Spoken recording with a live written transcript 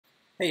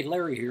Hey,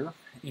 Larry here,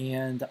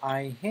 and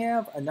I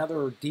have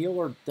another deal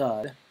or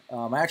dud.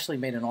 I actually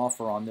made an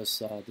offer on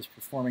this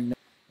performing note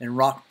in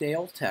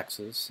Rockdale,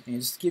 Texas, and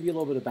just to give you a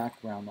little bit of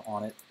background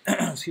on it.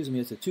 Excuse me,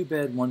 it's a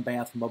two-bed,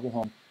 one-bath mobile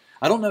home.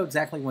 I don't know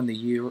exactly when the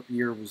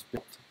year was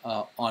built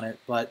on it,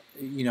 but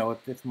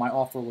if my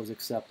offer was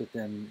accepted,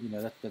 then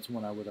that's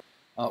when I would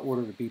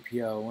order the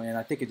BPO, and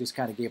I think it just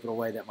kind of gave it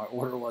away that my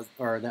order was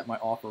or that my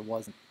offer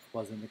wasn't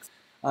accepted.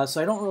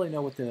 So I don't really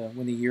know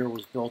when the year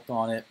was built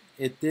on it.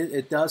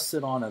 It does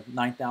sit on a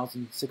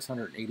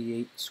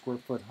 9,688 square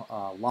foot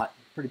lot,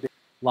 pretty big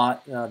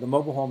lot. The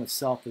mobile home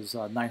itself is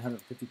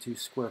 952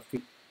 square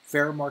feet.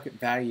 Fair market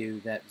value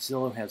that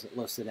Zillow has it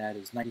listed at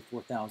is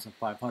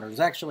 94,500.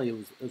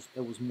 Actually it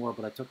was more,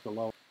 but I took the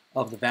low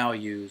of the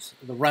values.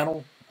 The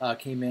rental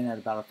came in at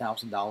about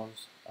 $1,000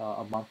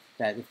 a month.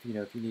 That if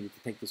you needed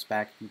to take this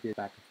back, if you did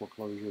back to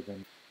foreclosure,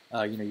 then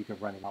you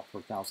could rent it out for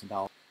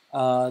 $1,000.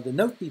 The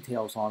note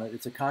details on it: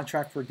 it's a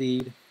contract for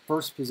deed,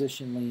 first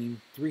position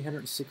lien,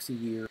 360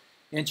 year,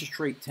 interest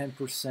rate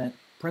 10%,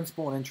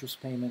 principal and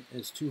interest payment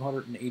is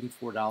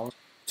 $284,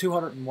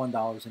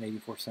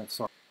 $201.84.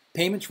 Sorry,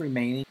 payments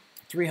remaining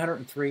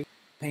 303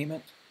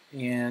 payment,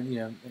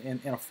 and in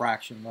a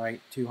fraction,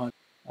 right? 200.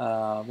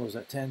 What was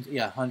that? Tens?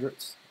 Yeah,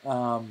 hundreds.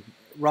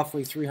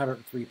 Roughly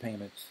 303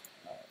 payments,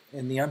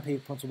 and the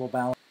unpaid principal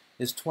balance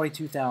is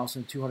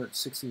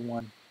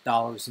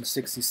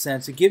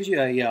 $22,261.60. It gives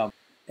you a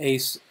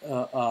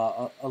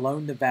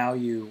loan to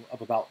value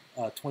of about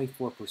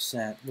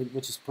 24%,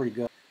 which is pretty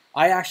good.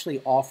 I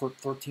actually offered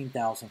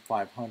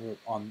 $13,500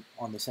 on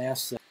this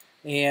asset,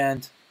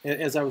 and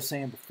as I was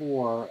saying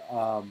before,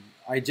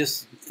 I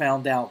just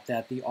found out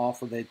that the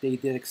offer that they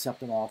did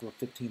accept an offer of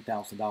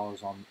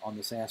 $15,000 on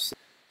this asset.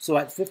 So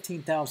at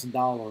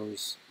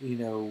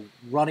 $15,000,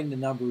 running the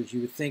numbers, you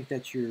would think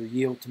that your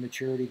yield to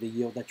maturity, the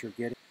yield that you're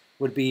getting,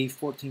 would be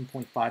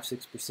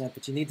 14.56%,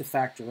 but you need to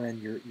factor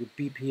in your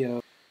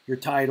BPO, your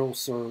title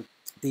cert,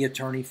 the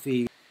attorney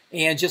fee,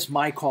 and just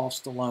my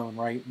cost alone,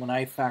 right? When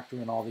I factor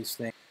in all these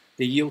things,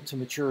 the yield to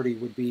maturity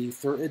would be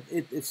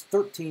it's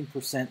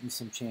 13% and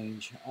some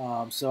change.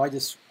 So I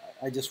just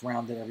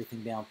rounded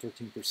everything down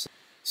 13%.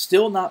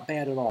 Still not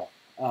bad at all.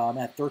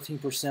 At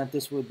 13%,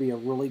 this would be a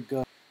really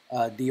good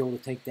deal to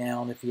take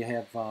down if you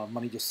have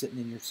money just sitting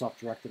in your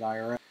self-directed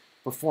IRA.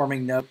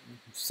 Performing note,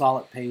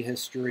 solid pay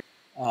history.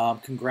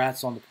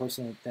 Congrats on the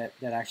person that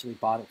actually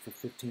bought it for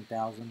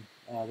 $15,000.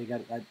 They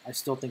got. I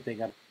still think they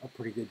got a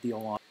pretty good deal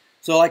on it.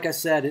 So, like I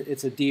said,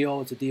 it's a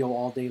deal. It's a deal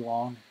all day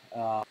long.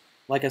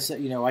 Like I said,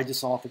 I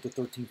just offered the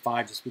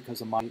 $13,500 just because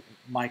of my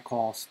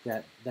cost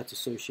that's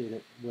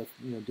associated with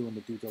doing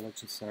the due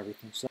diligence and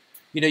everything. So,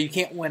 you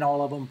can't win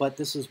all of them, but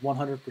this is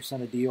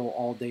 100% a deal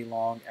all day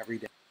long, every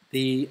day.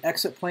 The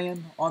exit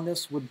plan on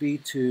this would be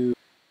to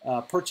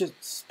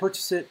purchase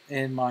it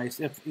in my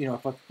if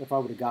I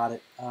would have got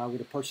it, I would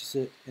have purchased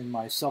it in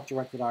my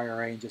self-directed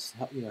IRA and just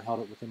held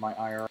it within my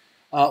IRA.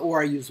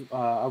 Or I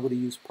would have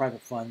used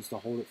private funds to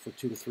hold it for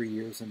 2 to 3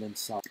 years and then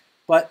sell.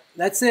 But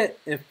that's it.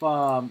 If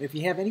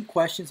you have any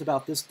questions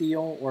about this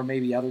deal or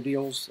maybe other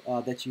deals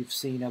that you've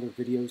seen other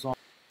videos on,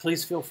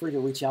 please feel free to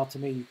reach out to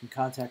me. You can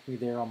contact me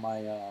there on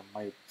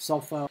my cell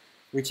phone.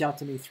 Reach out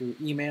to me through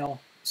email.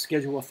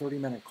 Schedule a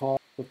 30-minute call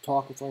with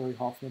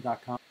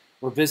talkwithlarryhoffman.com,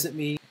 or visit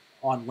me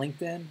on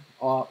LinkedIn,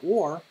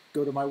 or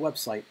go to my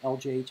website,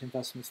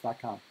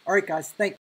 ljhinvestments.com. All right, guys, thanks.